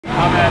We are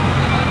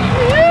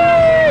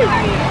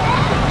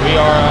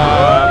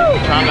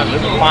trying to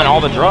find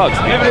all the drugs.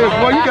 Boy,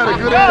 you got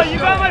a good ass. You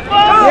got my phone?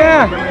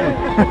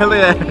 Yeah. Look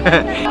at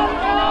that.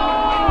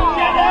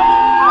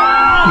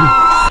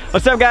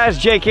 What's up guys,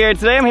 Jake here.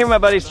 Today I'm here with my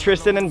buddies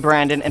Tristan and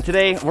Brandon, and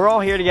today we're all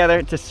here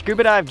together to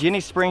scuba dive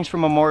Ginny Springs for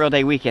Memorial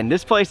Day weekend.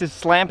 This place is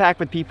slam packed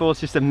with people. It's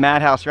just a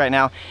madhouse right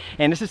now,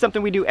 and this is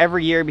something we do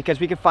every year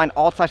because we can find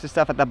all types of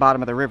stuff at the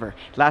bottom of the river.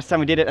 Last time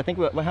we did it, I think,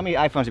 how many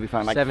iPhones did we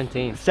find? Like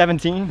 17.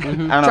 17?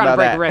 Mm-hmm. I don't know about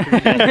that. Trying to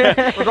break the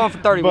record. We're going for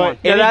 31.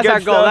 Yeah, that's our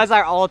goal. That's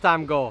our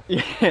all-time goal.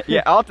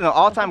 Yeah,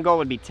 all-time goal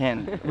would be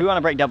 10. We want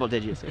to break double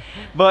digits.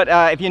 But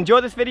if you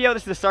enjoyed this video,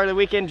 this is the start of the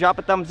weekend, drop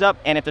a thumbs up,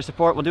 and if there's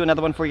support, we'll do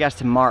another one for you guys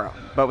tomorrow.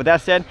 But with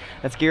that said,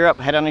 let's gear up,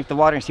 head underneath the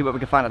water, and see what we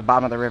can find at the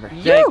bottom of the river.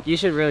 Jake, you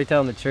should really tell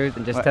them the truth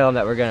and just tell them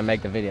that we're gonna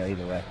make the video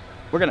either way.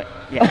 We're gonna,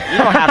 yeah, you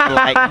don't have to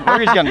like,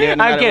 we're just gonna do it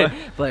no matter what.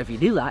 But if you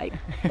do like,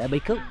 that'd be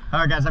cool.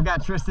 Alright guys, I've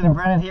got Tristan and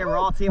Brandon here. We're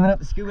all teaming up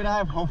to scuba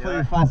dive. Hopefully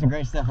we find some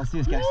great stuff. Let's do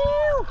this, guys.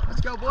 Woo!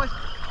 Let's go, boys.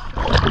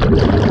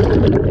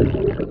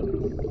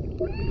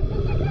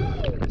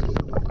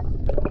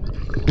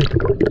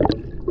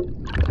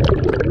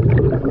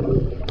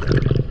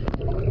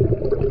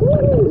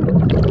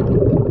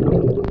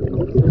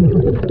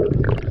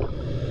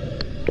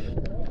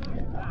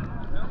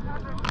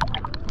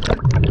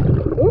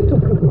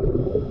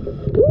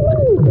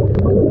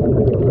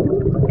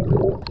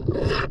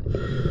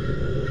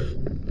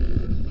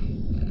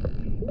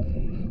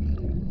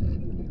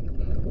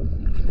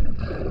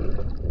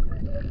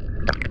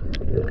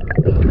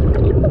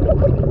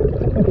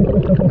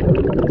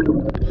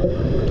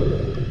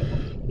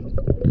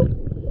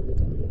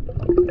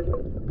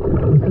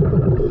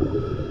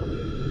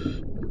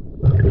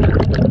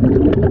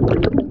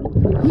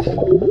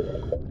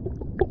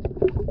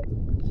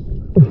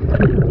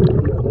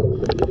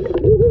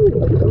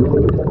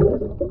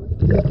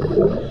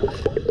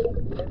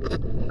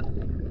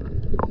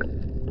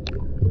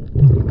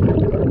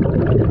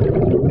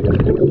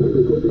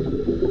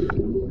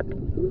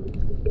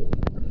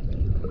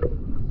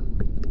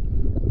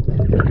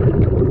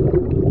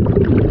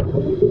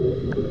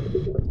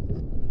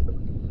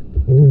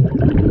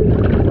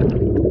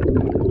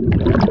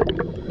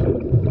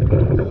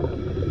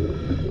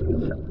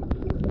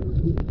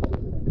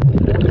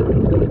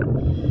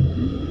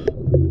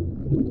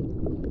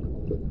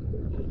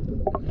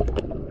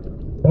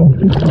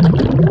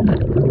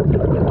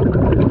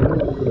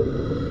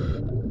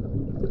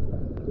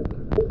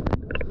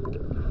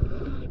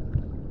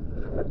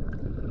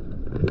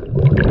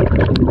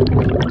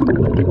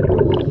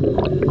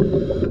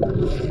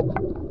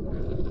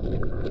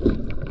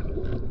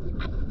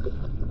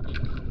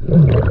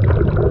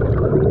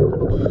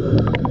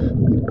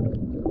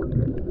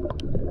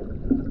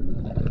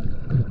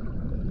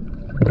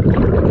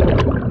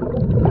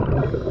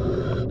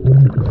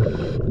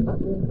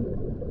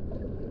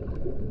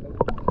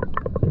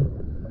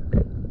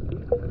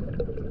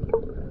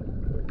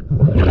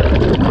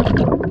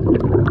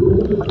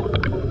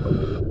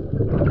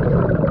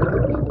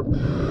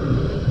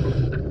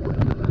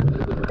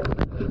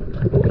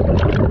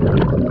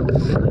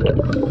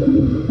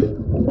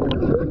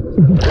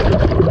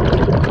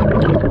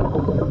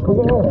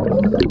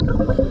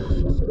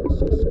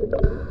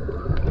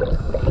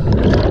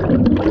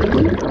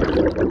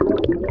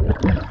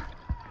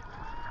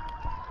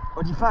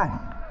 What'd you find?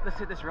 Let's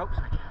hit this rope.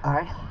 All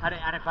right. I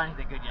didn't find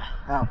anything good yet.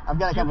 Oh, I've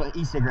got a couple of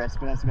e-cigarettes,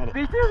 but that's about it.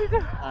 Me too, me too.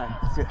 All right,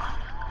 let's do it.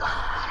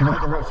 Just gonna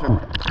hit the ropes real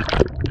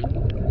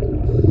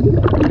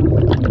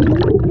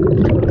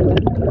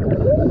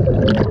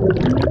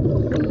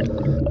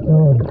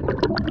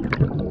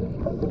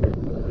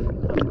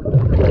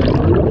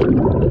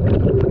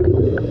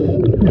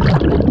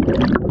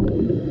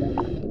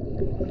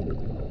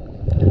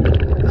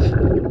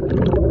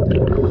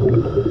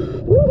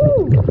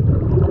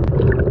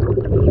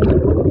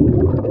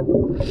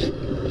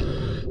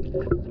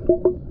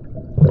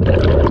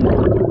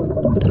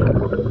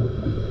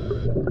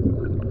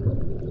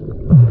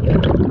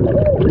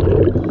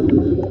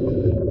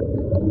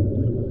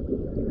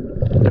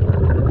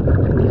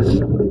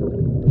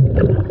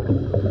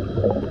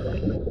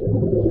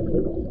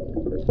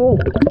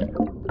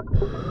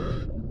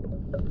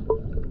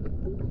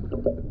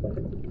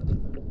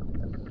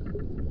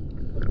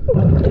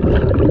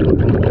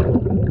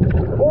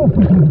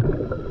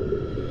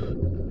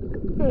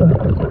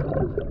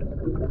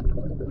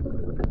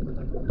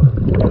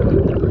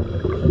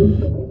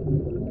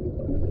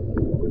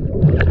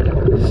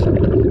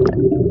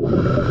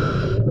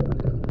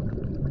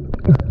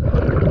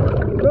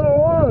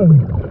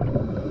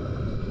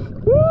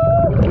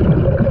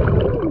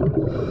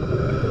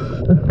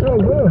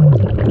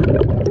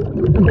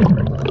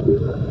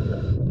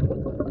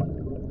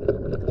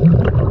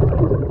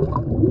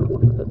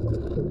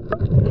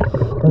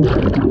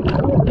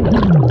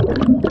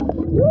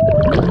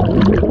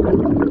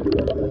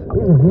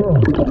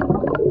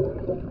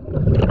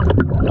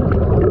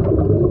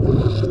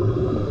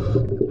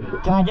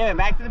Can I give it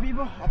back to the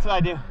people? That's what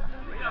I do.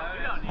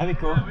 That'd be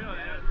cool.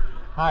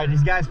 Alright,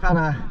 these guys found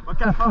a, what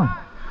kind of phone?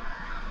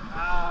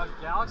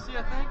 Oxy,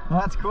 I think. Well,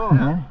 that's cool,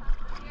 man.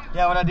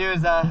 Yeah, what I do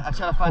is I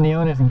try to find the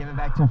owners and give it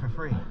back to them for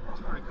free.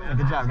 Yeah,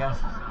 good job, guys.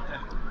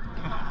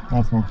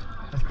 Thanks, man.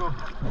 That's cool.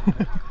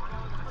 Alright,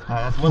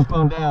 that's one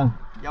phone down.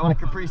 Y'all want a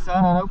Capri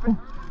Sun unopened?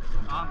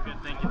 I'm good,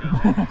 thank you.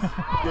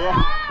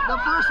 Yeah. The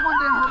first one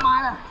didn't hurt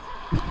mine.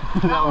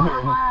 That one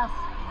hurt.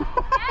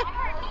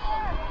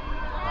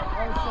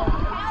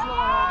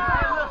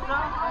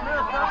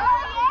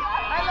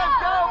 Hey, let's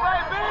go,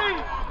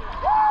 baby!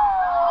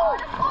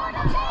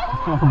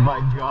 Oh my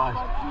gosh.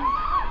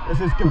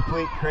 This is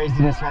complete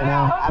craziness right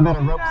now. I'm at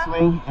a rope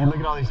swing and look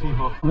at all these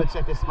people. I'm gonna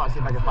check this spot, see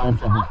if I can find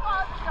something.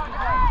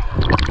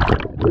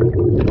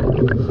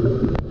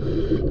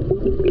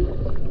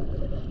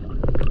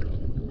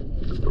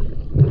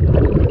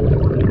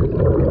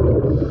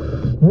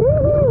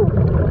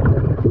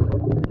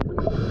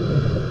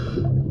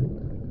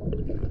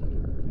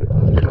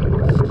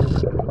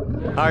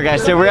 Alright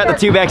guys, so we're at the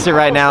tube exit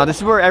right now. This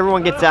is where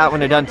everyone gets out when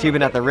they're done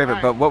tubing at the river.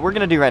 But what we're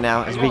going to do right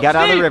now is we got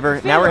out of the river.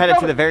 Now we're headed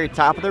to the very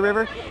top of the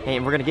river.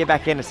 And we're going to get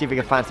back in to see if we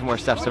can find some more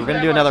stuff. So we're going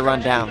to do another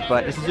run down.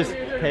 But this is just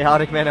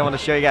chaotic, man. I want to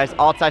show you guys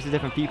all types of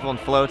different people and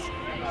floats.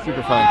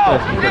 Super fun.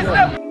 It's the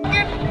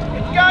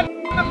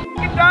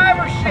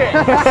diver shit.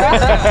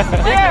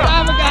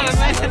 Diver got it,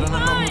 man.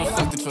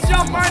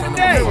 Jump right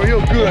today. You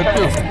were good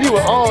too. You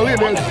were all in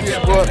that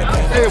shit, boy.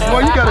 Hey,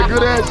 boy, you got a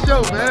good ass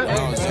show, man.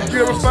 Did you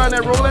ever find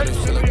that Rolex?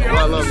 Oh,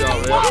 I love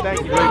y'all, man.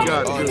 Thank you. Great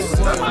God,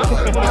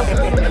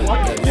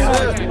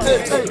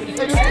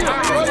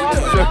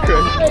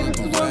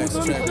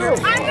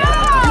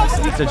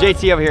 So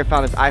JT over here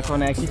found his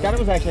iPhone X. He thought it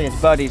was actually his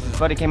buddy's. His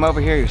buddy came over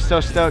here. He was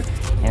so stoked,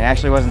 and it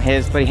actually wasn't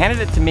his. But he handed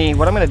it to me.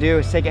 What I'm gonna do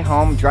is take it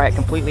home, dry it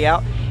completely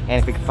out, and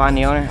if we can find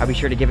the owner, I'll be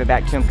sure to give it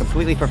back to him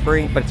completely for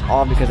free. But it's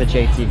all because of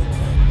JT.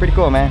 Pretty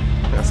cool, man.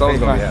 Yeah, someone's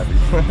gonna be happy.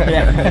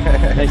 Yeah.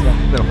 Thanks,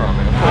 man. No problem,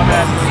 man.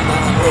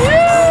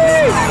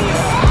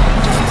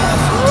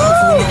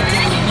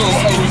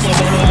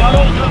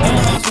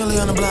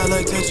 On the block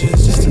like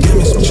Tetris, just to give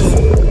me some shit.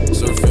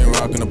 Surfing,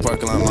 rock in the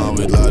parking lot, my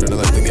way louder than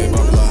like the game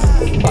of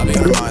life. I be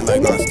on the mind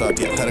like non-stop,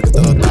 yeah, had to get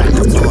the little thing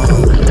up to my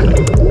heart.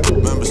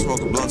 Remember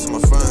smoking blunts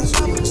with my friends,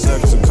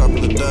 seconds a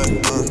couple of days,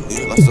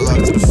 yeah, lost a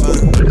lot to the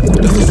fan.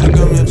 Doesn't shit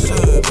got me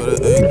upset, but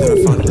it ain't that I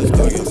finally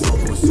start getting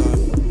something with side.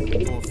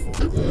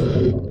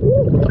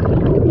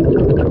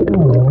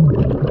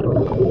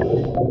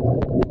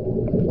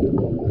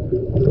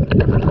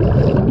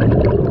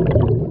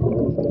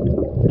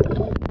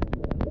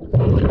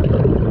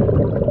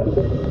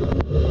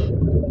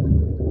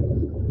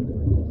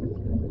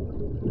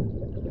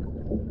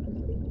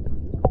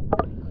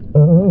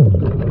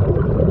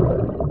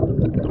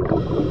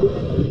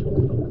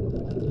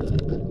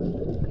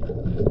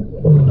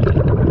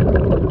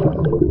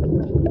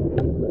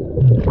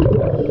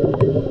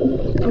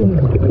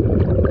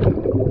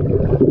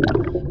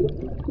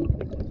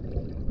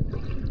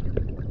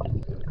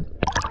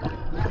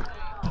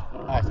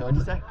 Alright, so what'd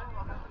you say?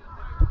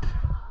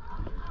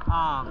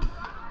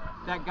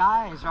 That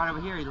guy is right over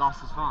here. He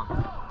lost his phone.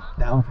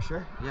 That one for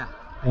sure? Yeah.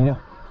 How you know?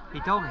 He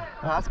told me.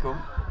 Oh, that's cool.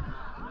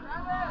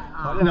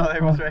 I didn't know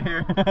everyone's right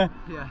here.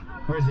 Yeah.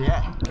 Where's he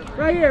at?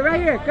 Right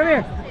here, come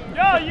here.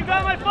 Yo, you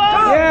got my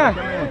phone?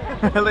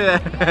 Yeah. Look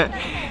at that.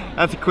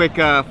 That's a quick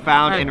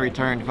found and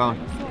returned phone.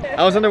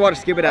 I was underwater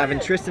scuba diving.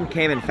 Tristan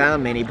came and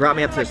found me, and he brought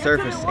me up to the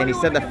surface, and he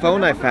said the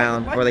phone I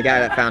found, or the guy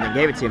that found it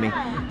gave it to me,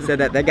 said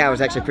that that guy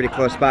was actually pretty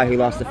close by who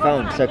lost the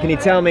phone. So can you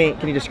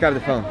describe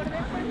the phone?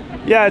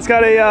 Yeah, it's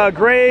got a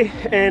gray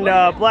and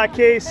black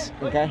case.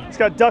 Okay. It's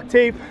got duct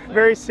tape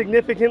very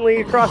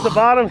significantly across the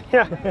bottom.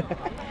 Yeah,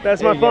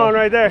 that's my phone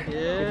right there.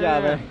 Good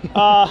job, man.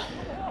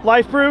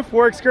 Life proof,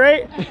 works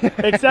great,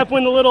 except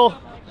when the little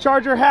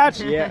charger hatch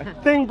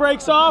thing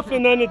breaks off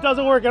and then it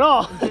doesn't work at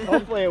all.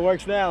 Hopefully it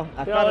works now.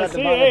 I found it at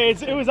the bottom. Hey,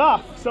 it was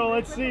off, so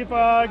let's see if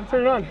I can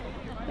turn it on.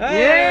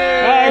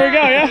 Hey. There we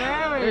go,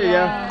 yeah? There you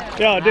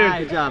go. Yo, dude.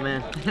 Good job,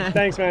 man.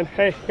 Thanks, man.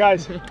 Hey,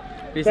 guys,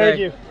 Be thank safe.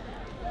 you.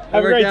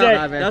 Have a great day.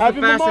 That's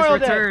the fastest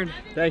return.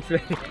 Thanks,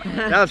 man.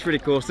 That was pretty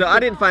cool. So I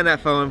didn't find that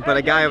phone, but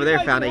a guy over there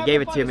found it. He gave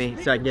it to me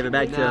so I can give it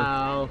back to him.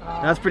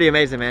 That's pretty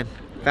amazing, man.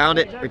 Found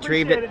it,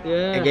 retrieved it,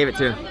 and gave it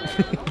to him.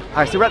 All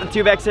right, so we're at the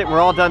tube exit.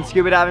 We're all done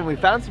scuba diving. We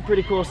found some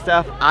pretty cool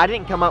stuff. I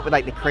didn't come up with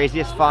like the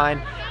craziest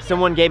find.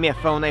 Someone gave me a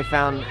phone they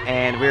found,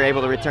 and we were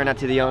able to return that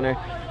to the owner.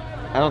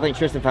 I don't think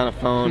Tristan found a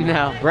phone.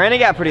 No. Brandon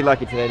got pretty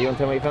lucky today. Do you want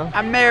to tell me what you found?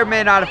 I may or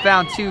may not have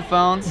found 2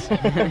 phones.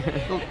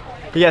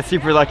 He got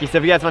super lucky. So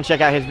if you guys want to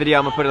check out his video,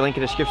 I'm going to put a link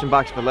in the description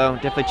box below.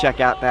 Definitely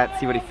check out that,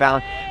 see what he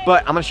found.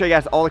 But I'm going to show you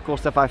guys all the cool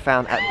stuff I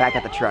found back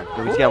at the truck. But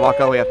we just got to walk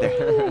all the way up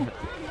there.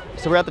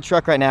 So we're at the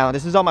truck right now.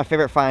 This is all my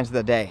favorite finds of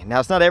the day. Now,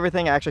 it's not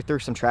everything. I actually threw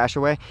some trash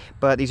away,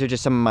 but these are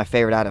just some of my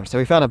favorite items. So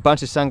we found a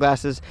bunch of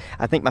sunglasses.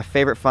 I think my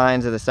favorite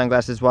finds of the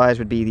sunglasses wise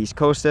would be these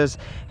Costas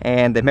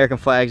and the American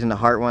flags and the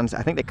heart ones.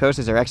 I think the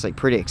Costas are actually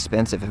pretty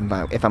expensive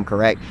if I'm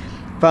correct.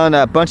 Found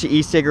a bunch of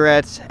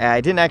e-cigarettes. I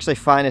didn't actually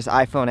find his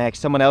iPhone X,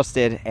 someone else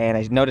did, and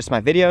I noticed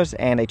my videos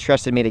and they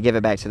trusted me to give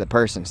it back to the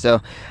person. So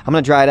I'm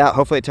gonna dry it out,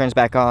 hopefully it turns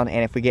back on,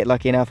 and if we get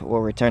lucky enough,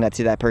 we'll return that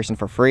to that person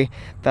for free.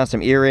 Found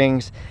some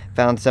earrings,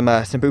 found some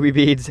booby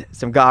beads,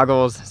 some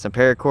goggles, some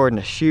paracord, and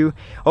a shoe.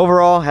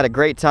 Overall, had a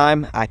great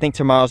time. I think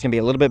tomorrow's gonna be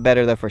a little bit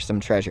better though for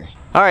some treasure.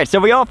 All right, so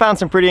we all found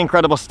some pretty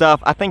incredible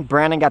stuff. I think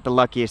Brandon got the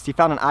luckiest. He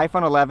found an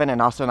iPhone 11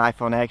 and also an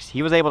iPhone X.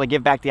 He was able to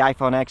give back the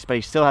iPhone X, but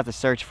he still had to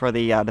search for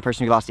the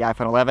person who lost the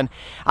iPhone 11.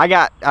 I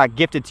got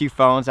gifted 2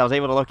 phones. I was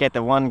able to look at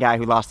the one guy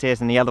who lost his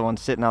and the other one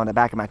sitting on the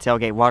back of my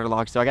tailgate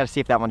waterlogged. So I got to see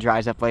if that one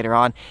dries up later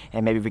on,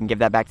 and maybe we can give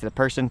that back to the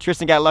person.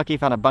 Tristan got lucky,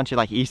 found a bunch of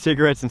like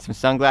e-cigarettes and some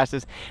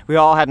sunglasses. We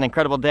all had an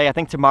incredible day. I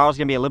think tomorrow's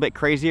gonna be a little bit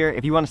crazier.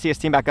 If you want to see us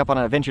team back up on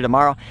an adventure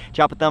tomorrow,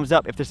 drop a thumbs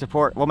up. If there's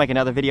support, we'll make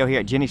another video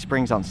here at Jenny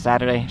Springs on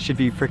Saturday. Should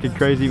be freaking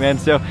crazy, man.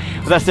 So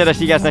with that said, I'll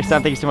see you guys next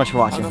time. Thank you so much for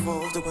watching.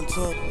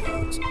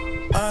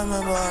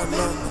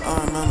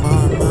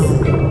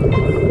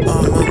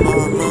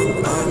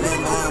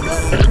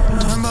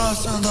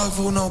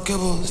 Food, no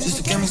kibbles,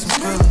 just to give me some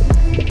skrilla.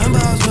 Remember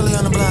I was really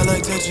on the block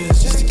like Tetris,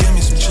 just to give me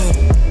some chip.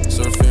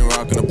 Surfing,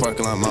 rock in the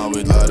parking lot, my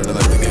way louder than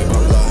like the game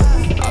of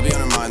life. I be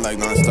on her mind like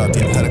non-stop,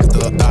 yeah, had to get the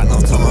little dot, now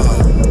I'm talking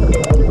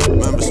about.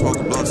 Remember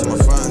smoking blunts with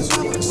my friends,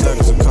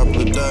 seconds a couple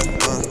of days,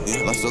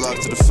 yeah, lost a lot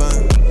to the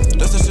fan.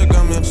 That's the shit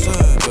got me upset,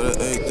 but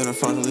at 8, then I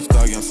finally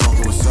doggy, I'm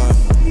smoking with side.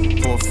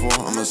 4-4,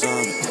 I'm a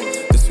zombie,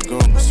 this a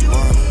girl, but she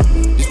want.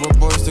 These little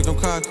boys think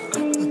I'm cocky,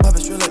 my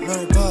bitch real like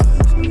Mary Poppins.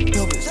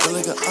 Yo, bitch,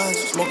 really got eyes,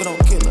 smoking on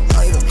killer.